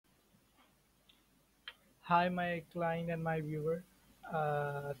Hi, my client and my viewer.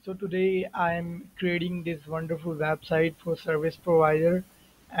 So today I am creating this wonderful website for service provider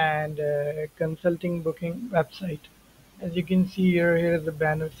and consulting booking website. As you can see here is the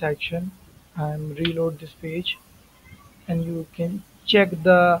banner section. I'm reload this page and you can check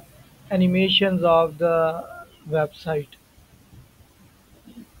the animations of the website.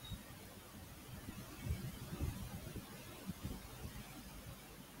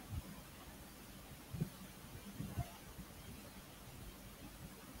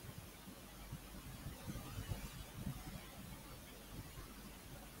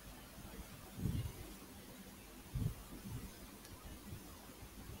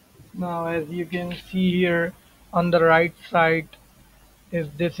 Now, as you can see here on the right side is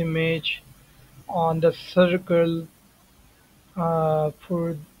this image on the circle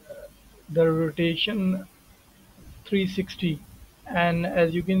for the rotation 360, and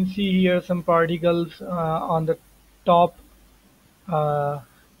as you can see here some particles on the top, uh,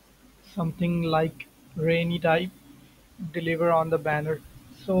 something like rainy type deliver on the banner.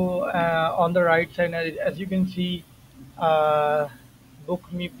 So on the right side, as you can see, uh,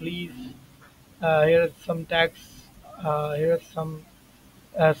 book me please. Here's some text, here's some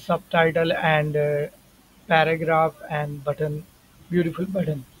subtitle and paragraph and button, beautiful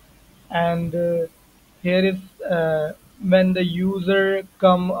button. And here is when the user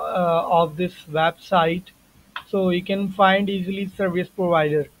come of this website, so you can find easily service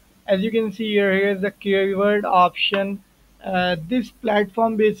provider. As you can see here, here is the keyword option. This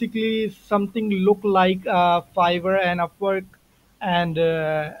platform basically is something look like Fiverr and Upwork and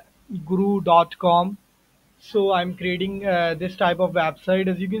Guru.com. So I'm creating this type of website.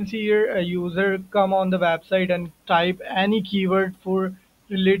 As you can see here, a user come on the website and type any keyword for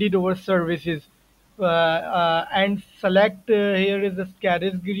related over services, and select here is the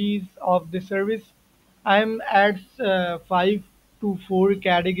categories of the service. I'm at 5 to 4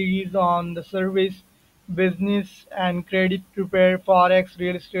 categories on the service, business and credit repair, forex,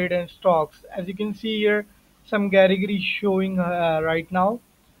 real estate, and stocks. As you can see here, some categories showing right now,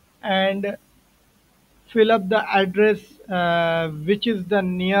 and fill up the address which is the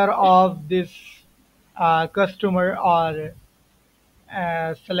near of this customer, or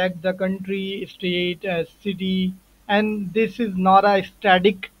select the country, state, city. And this is not a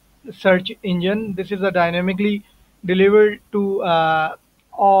static search engine, this is a dynamically delivered to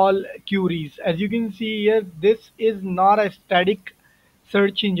all queries. As you can see here, this is not a static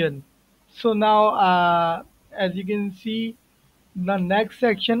search engine. So now as you can see, the next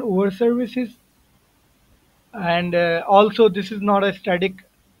section over services, and also this is not a static,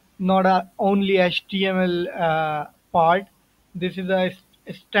 not a only HTML part. This is a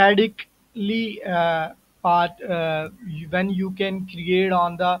statically part when you can create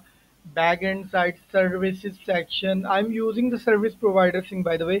on the backend side services section. I'm using the service provider thing,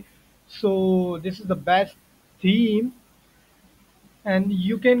 by the way. So this is the best theme, and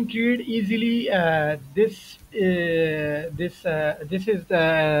you can create easily this is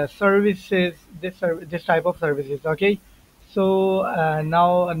the services, this type of services. Okay, so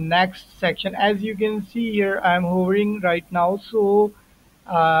now next section. As you can see here, I'm hovering right now. So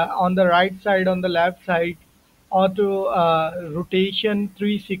on the right side, on the left side, auto rotation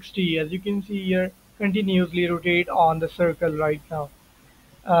 360. As you can see here, continuously rotate on the circle right now.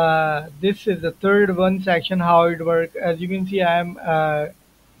 This is the third one section, how it works. As you can see, I am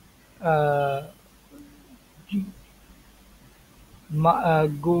uh,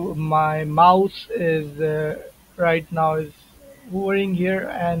 my mouse is right now is hovering here,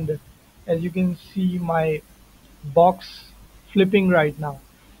 and as you can see, my box flipping right now.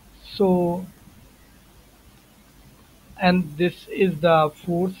 So, and this is the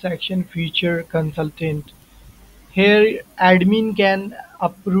fourth section, feature consultant. Here, admin can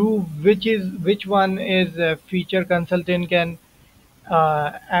approve which one is a feature consultant can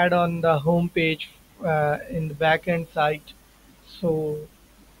add on the home page in the backend site. So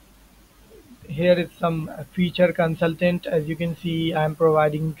here is some feature consultant. As you can see, I'm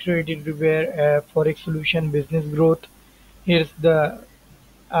providing credit repair, forex solution, business growth. Here's the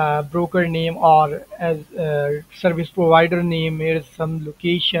broker name, or as service provider name. Here's some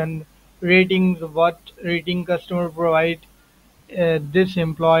location, ratings, what rating customer provide this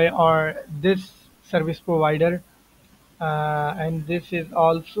employee or this service provider. And this is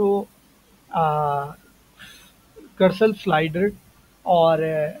also uh, cursor slider,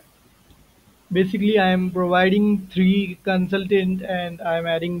 or basically I am providing 3 consultant and I'm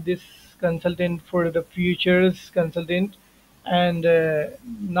adding this consultant for the futures consultant. And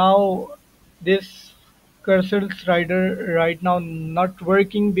now this cursor slider right now not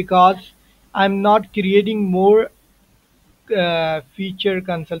working because I'm not creating more feature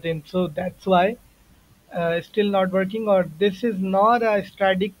consultant, so that's why still not working. Or this is not a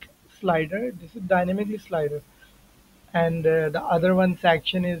static slider, this is dynamically slider. And the other one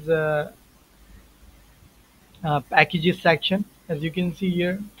section is packages section. As you can see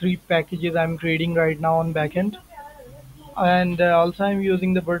here, three packages I'm creating right now on backend. And also I'm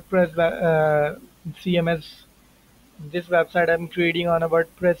using the WordPress CMS. This website I'm creating on a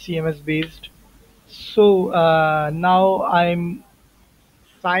WordPress CMS based. So now I'm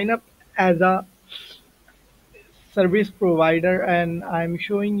sign up as a service provider, and I'm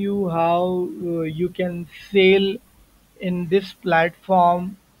showing you how you can sell in this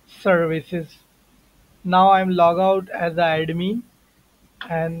platform services. Now I'm logged out as a admin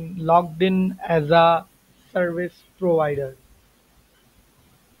and logged in as a service provider.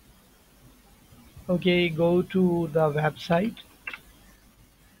 Okay, go to the website.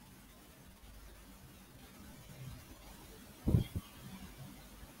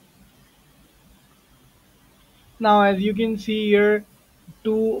 Now, as you can see here,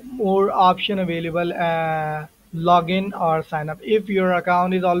 two more option available: login or sign up. If your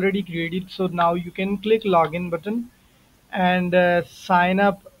account is already created, so now you can click login button and sign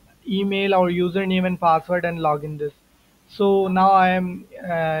up email or username and password and log in this. So now I am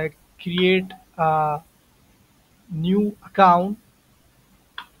create a new account.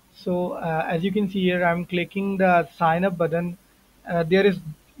 So as you can see here, I'm clicking the sign up button. There is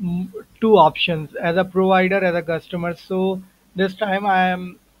two options: as a provider, as a customer. So this time I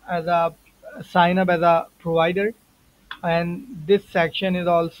am as a sign up as a provider, and this section is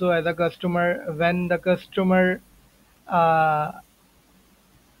also as a customer. When the customer uh,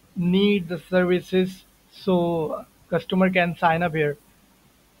 need the services, so customer can sign up here.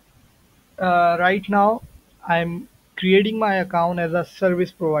 Right now, I'm creating my account as a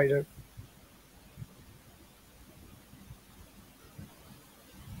service provider.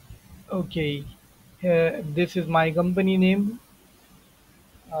 Okay, this is my company name.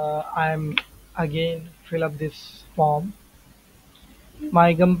 I'm again fill up this form.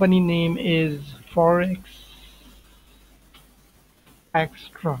 My company name is Forex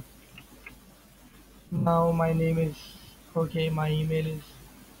Extra. Now my name is okay. My email is,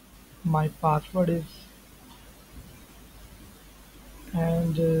 my password is,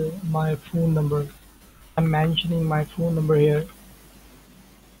 and my phone number. I'm mentioning my phone number here.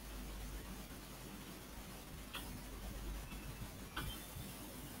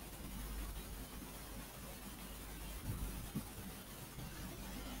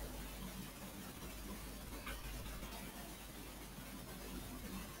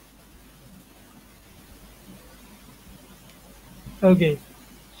 Okay,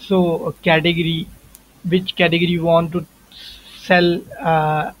 so a category, which category you want to sell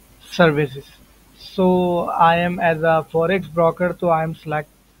services. So I am as a forex broker, so I am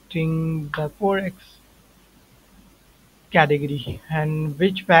selecting the forex category. And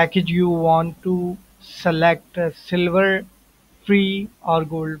which package you want to select, silver free or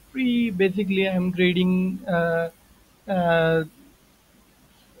gold free. Basically, uh,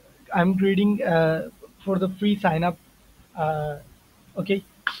 I'm creating for the free sign up. Uh, okay,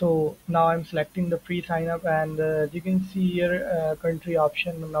 so now I'm selecting the free sign up, and as you can see here, country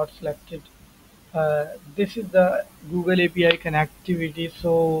option not selected. This is the Google API connectivity.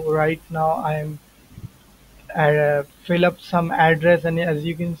 So right now I'm fill up some address, and as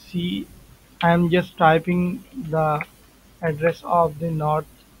you can see, I'm just typing the address of the north.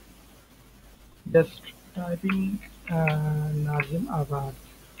 Just typing Nazim Abad.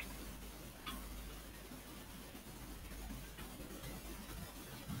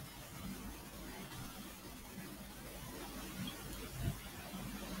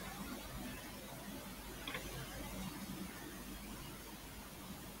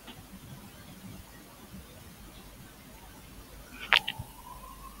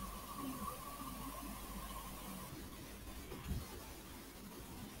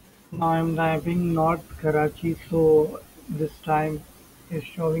 Now I'm typing North Karachi, so this time is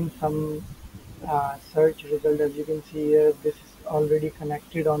showing some search result. As you can see here, this is already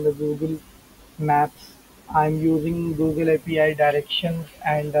connected on the Google Maps. I'm using Google API directions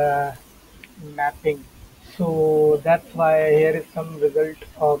and mapping. So that's why here is some result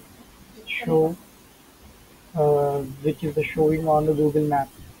of show, which is the showing on the Google Map.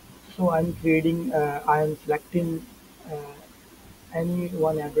 So I'm creating, I am selecting uh, any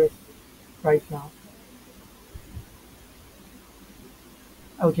one address right now.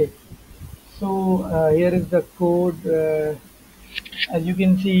 Okay, so here is the code. As you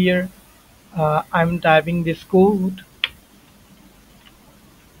can see here, I'm typing this code.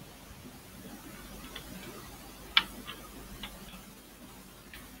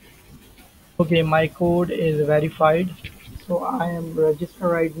 Okay, my code is verified, so I am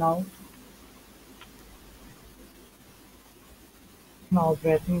registered right now. Now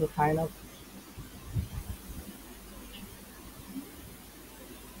pressing the sign up.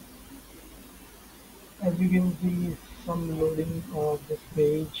 As you can see, some loading of this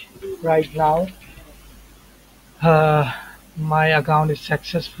page right now. Uh, my account is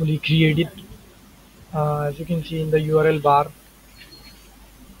successfully created. As you can see in the URL bar.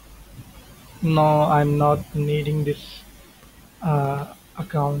 No, I'm not needing this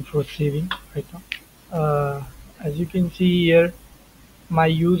account for saving right now. As you can see here, my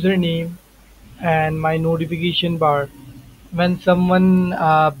username and my notification bar. When someone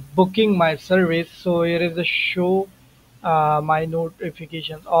booking my service, so here is the show my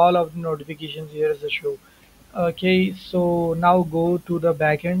notifications, all of the notifications here is the show. Okay, so now go to the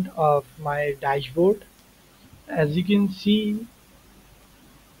back end of my dashboard. As you can see,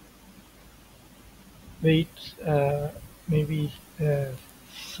 wait, maybe uh,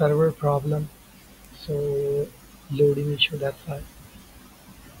 server problem, so loading issue, that's why.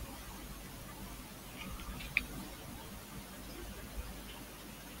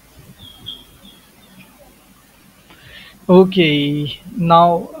 Okay,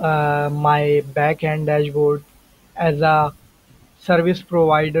 now my back end dashboard as a service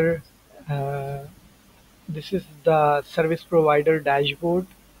provider. Uh, this is the service provider dashboard.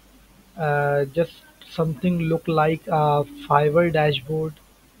 Just something look like a Fiverr dashboard,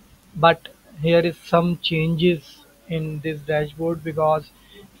 but here is some changes in this dashboard because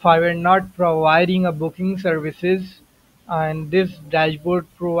Fiverr not providing a booking services, and this dashboard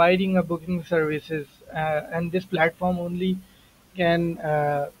providing a booking services, and this platform only can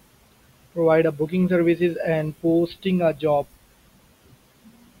provide a booking services and posting a job,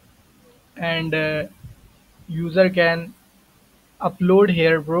 and user can upload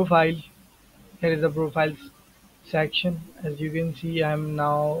here profile. Here is the profiles section. As you can see, I'm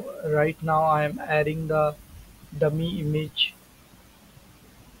now right now I'm adding the dummy image,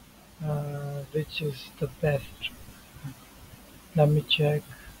 which is the best. Let me check.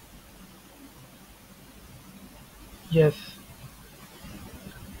 Yes,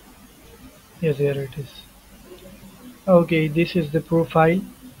 yes, here it is. Okay, this is the profile,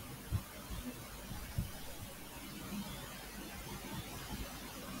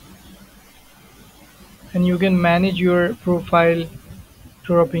 and you can manage your profile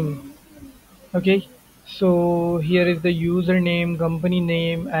cropping. Okay, so here is the username, company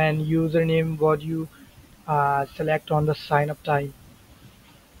name, and username what you select on the sign up time,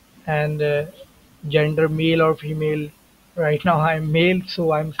 and gender male or female. Right now I'm male,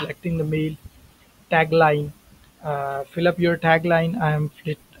 so I'm selecting the male. Tagline, fill up your tagline.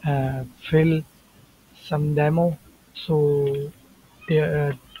 Fill some demo, so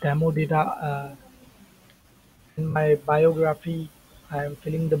the demo data in my biography. I'm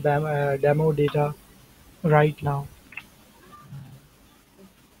filling the demo data right now.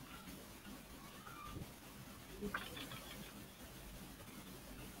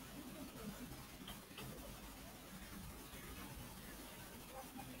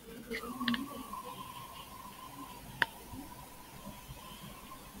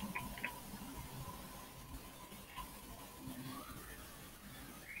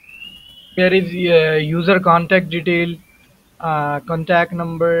 Here is user contact detail, contact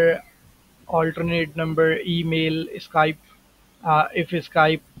number, alternate number, email, Skype. If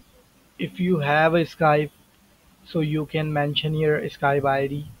Skype, if you have a Skype, so you can mention your Skype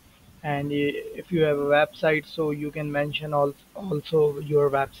ID, and if you have a website, so you can mention also your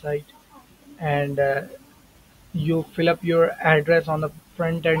website, and you fill up your address on the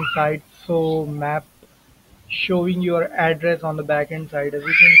front end side, so map showing your address on the back end side. As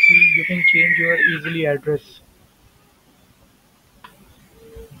you can see, you can change your easily address.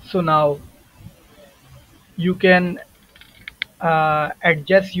 So now you can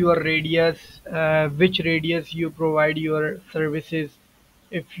adjust your radius, which radius you provide your services.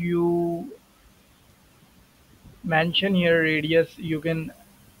 If you mention here radius, you can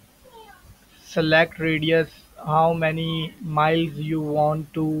select radius, how many miles you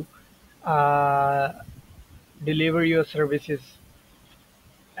want to uh, deliver your services.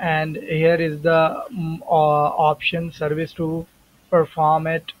 And here is the option service to perform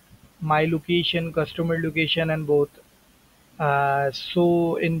at my location, customer location, and both.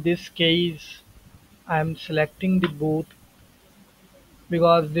 So in this case, I'm selecting the both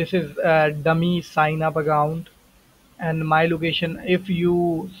because this is a dummy sign up account and my location. If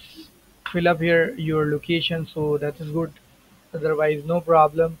you fill up here your location, so that is good. Otherwise, no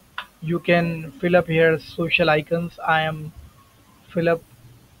problem. You can fill up here social icons. I am fill up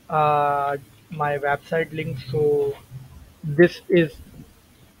uh, my website link. So this is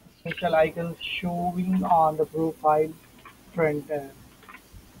special icons showing on the profile front.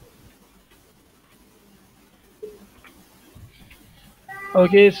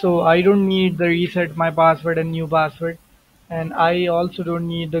 Okay, so I don't need the reset my password and new password, and I also don't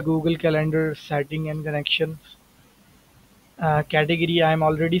need the Google Calendar setting and connections. Category I'm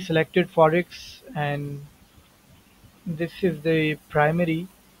already selected Forex, and this is the primary.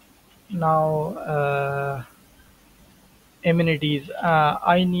 Now, amenities.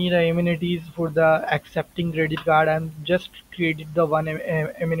 I need amenities for the accepting credit card. I'm just created the one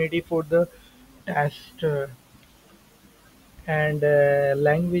amenity for the test. And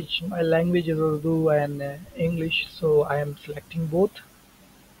language, my language is Urdu and English, so I am selecting both.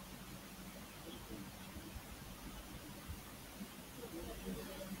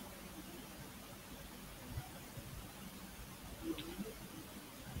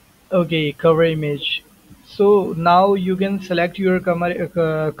 Okay, cover image. So now you can select your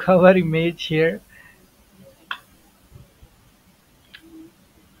cover image here.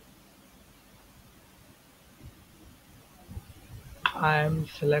 I am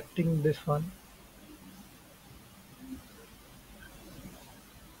selecting this one.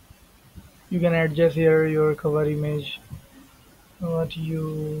 You can adjust here your cover image what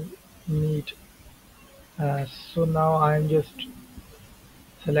you need. So now I am just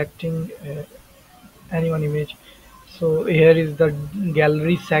selecting any one image. So here is the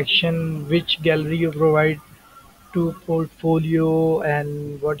gallery section, which gallery you provide to portfolio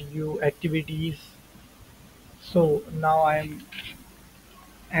and what you activities. So now I am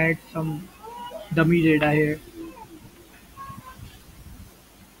add some dummy data here.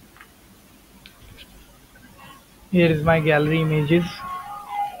 Here is my gallery images.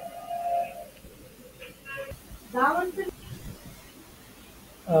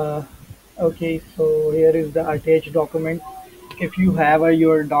 Uh, okay, so here is the attached document. If you have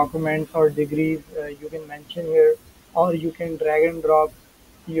your documents or degrees, you can mention here, or you can drag and drop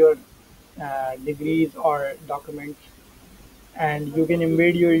your degrees or documents, and you can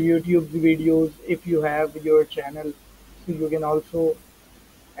embed your YouTube videos if you have your channel. So you can also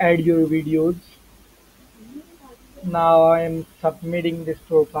add your videos. Now I am submitting this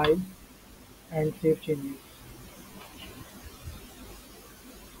profile and save changes.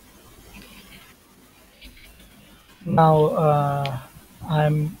 Now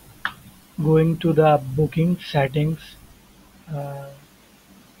I'm going to the booking settings. Uh,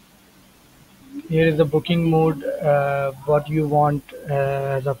 Here is the booking mode. What you want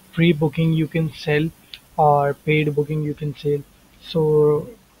as a free booking you can sell, or paid booking you can sell. So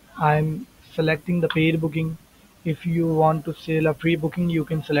I'm selecting the paid booking. If you want to sell a free booking, you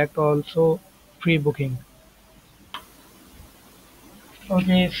can select also free booking.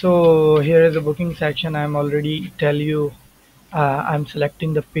 Okay, so here is the booking section. I'm already tell you I'm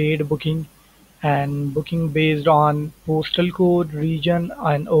selecting the paid booking and booking based on postal code, region,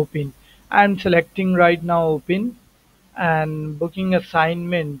 and open. I'm selecting right now open and booking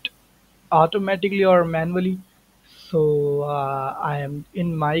assignment automatically or manually. So I am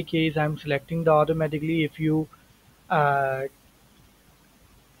in my case I'm selecting the automatically. Uh,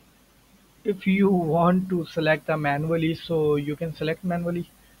 if you want to select a manually, so you can select manually.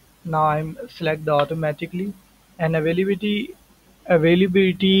 Now I'm select the automatically and availability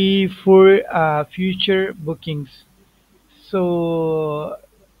for future bookings. So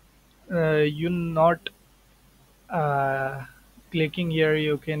you not uh, clicking here.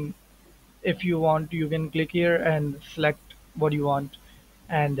 You can, if you want, you can click here and select what you want,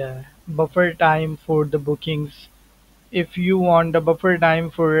 and buffer time for the bookings. If you want a buffer time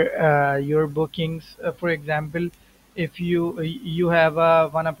for your bookings, for example, if you have a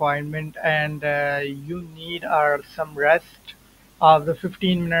one appointment and you need some rest of the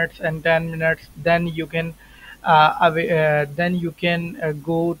 15 minutes and 10 minutes, then you can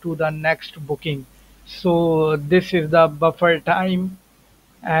go to the next booking. So this is the buffer time,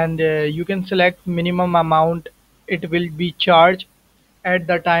 and you can select minimum amount it will be charged at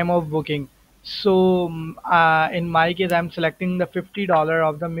the time of booking. So in my case I'm selecting the $50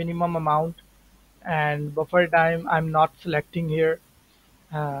 of the minimum amount, and buffer time I'm not selecting here.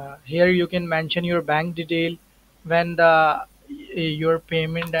 Here you can mention your bank detail, when the your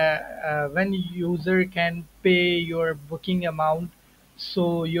payment when user can pay your booking amount.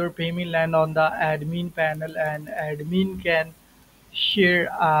 So your payment land on the admin panel, and admin can share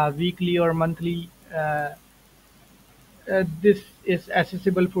weekly or monthly. This is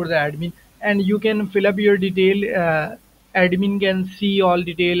accessible for the admin, and you can fill up your detail. Admin can see all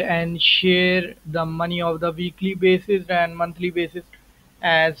detail and share the money of the weekly basis and monthly basis.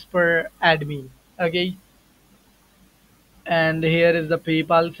 as per admin. Okay, and here is the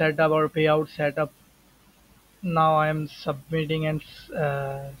PayPal setup or payout setup. Now I am submitting and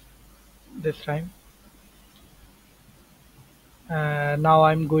this time. Now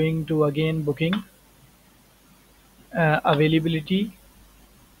I'm going to again booking availability.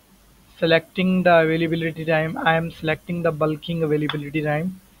 Selecting the availability time, I am selecting the bulking availability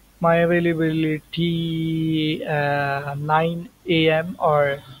time. My availability 9 a.m.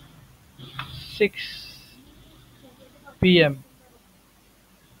 or 6 p.m.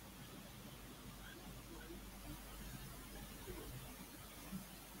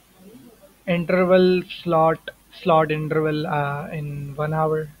 Interval slot interval in 1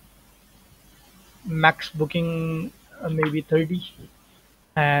 hour. Max booking maybe 30.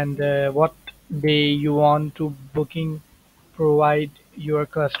 And what day you want to booking provide your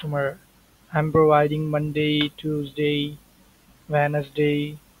customer. I'm providing Monday, Tuesday,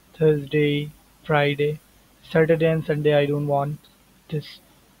 Wednesday, Thursday, Friday, Saturday and Sunday. I don't want this.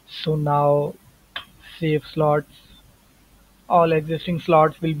 So now save slots. All existing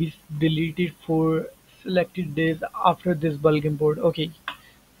slots will be deleted for selected days after this bulk import. Okay.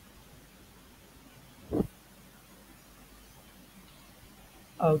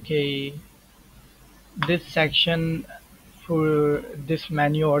 Okay. This section for this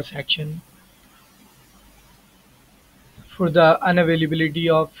menu or section for the unavailability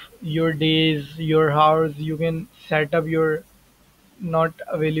of your days, your hours, you can set up your not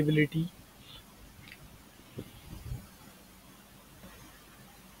availability.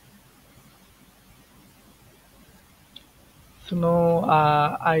 So no,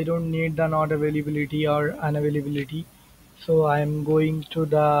 I don't need the not availability or unavailability. So I'm going to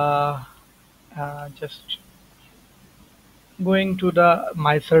the just going to the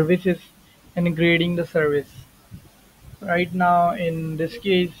my services and grading the service. Right now, in this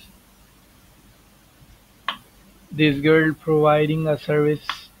case, this girl providing a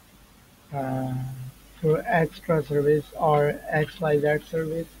service uh, for extra service or XYZ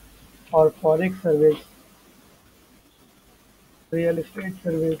service or forex service, real estate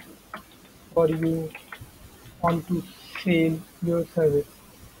service, or you want to sell your service.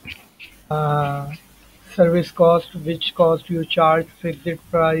 Uh, Service cost, which cost you charge,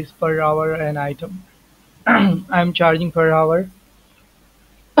 fixed price per hour and item. I'm charging per hour.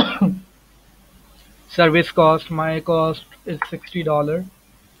 Service cost, my cost is $60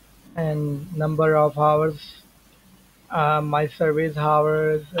 and number of hours. My service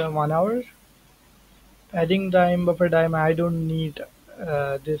hours 1 hour. Padding time, buffer time. I don't need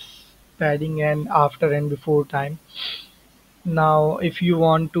this padding and after and before time. Now, if you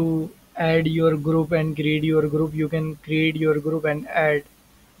want to add your group and create your group, you can create your group and add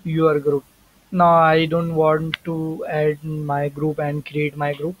your group. Now, I don't want to add my group and create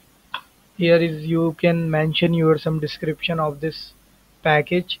my group. Here is you can mention your some description of this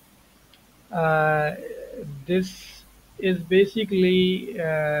package. Uh, this is basically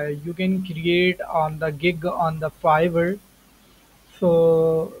you can create on the gig on the Fiverr.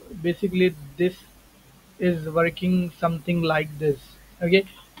 So basically, this is working something like this. Okay,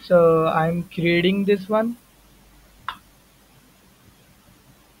 so I'm creating this one,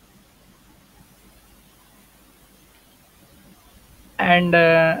 and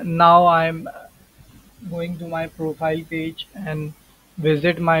now I'm going to my profile page and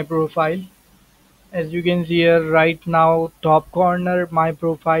visit my profile. As you can see here right now, top corner my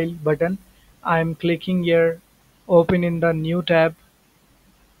profile button. I'm clicking here, open in the new tab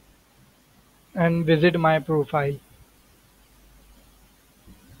and visit my profile.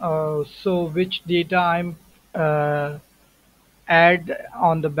 So which data I'm uh, add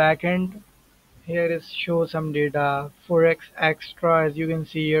on the back end. Here is show some data forex extra, as you can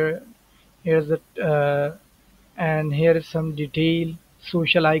see here. Here's the and here is some detail,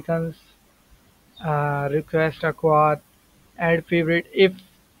 social icons, request a quad, add favorite. If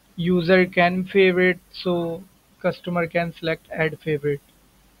user can favorite, so customer can select add favorite.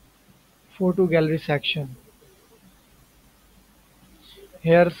 Photo gallery section.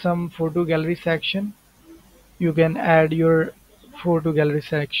 Here some photo gallery section. You can add your photo gallery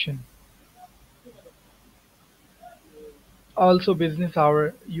section. Also business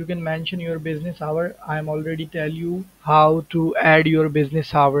hour, you can mention your business hour. I'm already tell you how to add your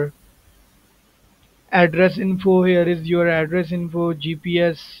business hour. Address info, here is your address info,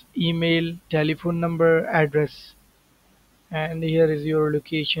 GPS, email, telephone number, address, and here is your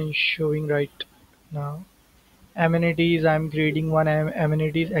location showing right now. Amenities, I'm creating one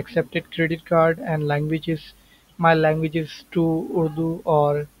amenities, accepted credit card, and languages, my language is to Urdu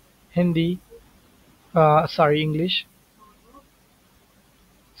or Hindi, sorry, English.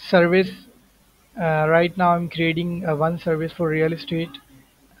 service. Right now, I'm creating one service for real estate.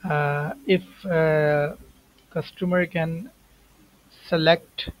 If customer can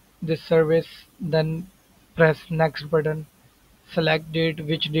select this service, then press next button. Select date,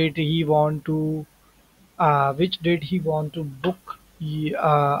 which date he want to book the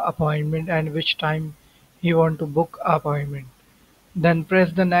appointment and which time he want to book appointment. Then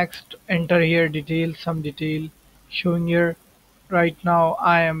press the next. Enter here detail, some detail showing here. Right now,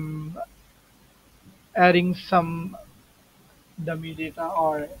 I am adding some dummy data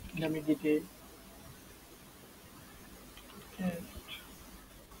or dummy detail. And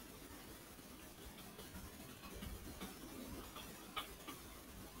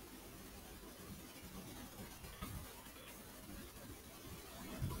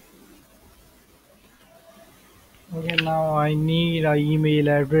okay, now I need a email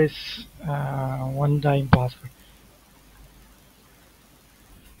address, one-time password.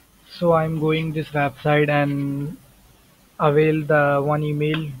 So I'm going this website and avail the one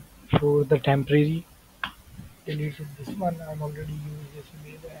email for the temporary. Delete this one. I'm already using this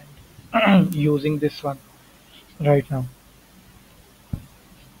email and using this one right now.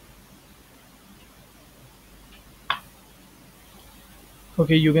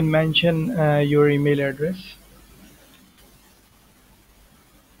 Okay, you can mention your email address.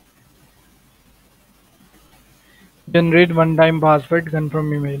 Generate one-time password.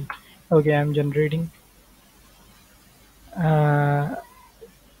 Confirm email. Okay, I'm generating. Uh,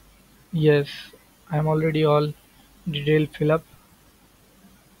 yes, I'm already all detail fill up.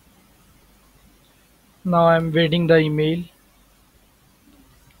 Now I'm waiting the email.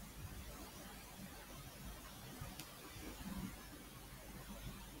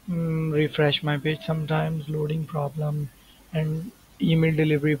 Refresh my page sometimes loading problem and email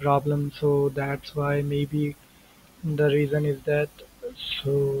delivery problem. So that's why maybe the reason is that.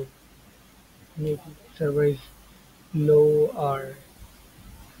 So maybe server is low or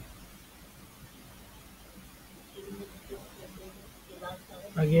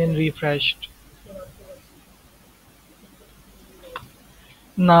again refreshed.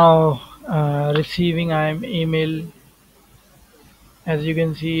 Now receiving I'm email. As you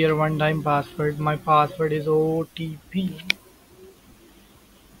can see here, one time password. My password is OTP.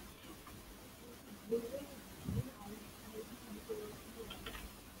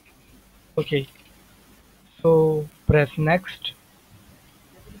 Okay, so press next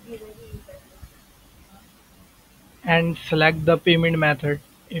and select the payment method.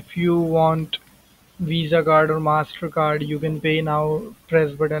 If you want Visa card or MasterCard, you can pay now.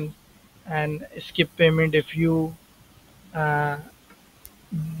 Press button and skip payment if you uh,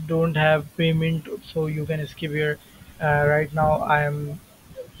 don't have payment, so you can skip here. Right now, I am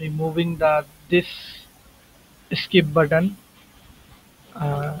removing the this skip button.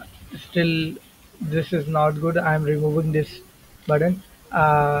 Uh, Still, this is not good. I am removing this button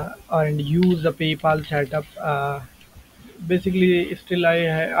and use the PayPal setup. Basically, still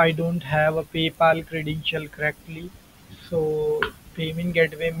I don't have a PayPal credential correctly, so payment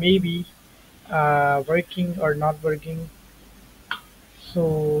gateway may be working or not working.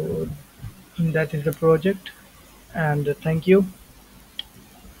 So that is the project, and thank you.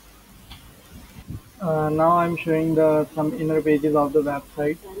 Now I'm showing the some inner pages of the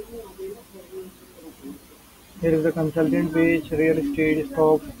website. Here is the consultant page, real estate,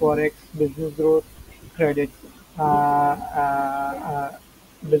 stocks, forex, business growth, credit. Uh,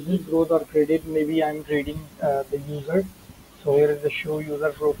 Business growth or credit, maybe I'm trading the user. So here is the show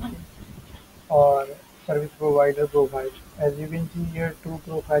user profile or service provider profile. As you can see here, two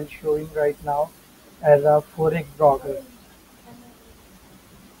profiles showing right now as a forex broker.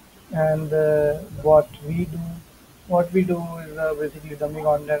 And what we do is basically dummy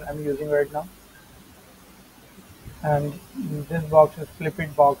content I'm using right now. And this box is flip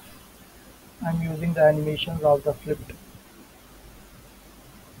it box. I'm using the animations of the flipped.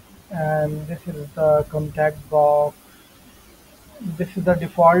 And this is the contact box. This is the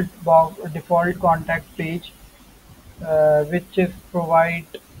default box, default contact page, which is provide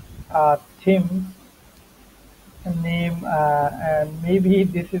a theme, a name, and maybe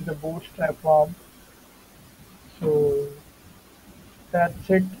this is the bootstrap form. So that's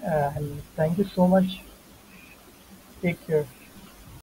it, and thank you so much. Take care.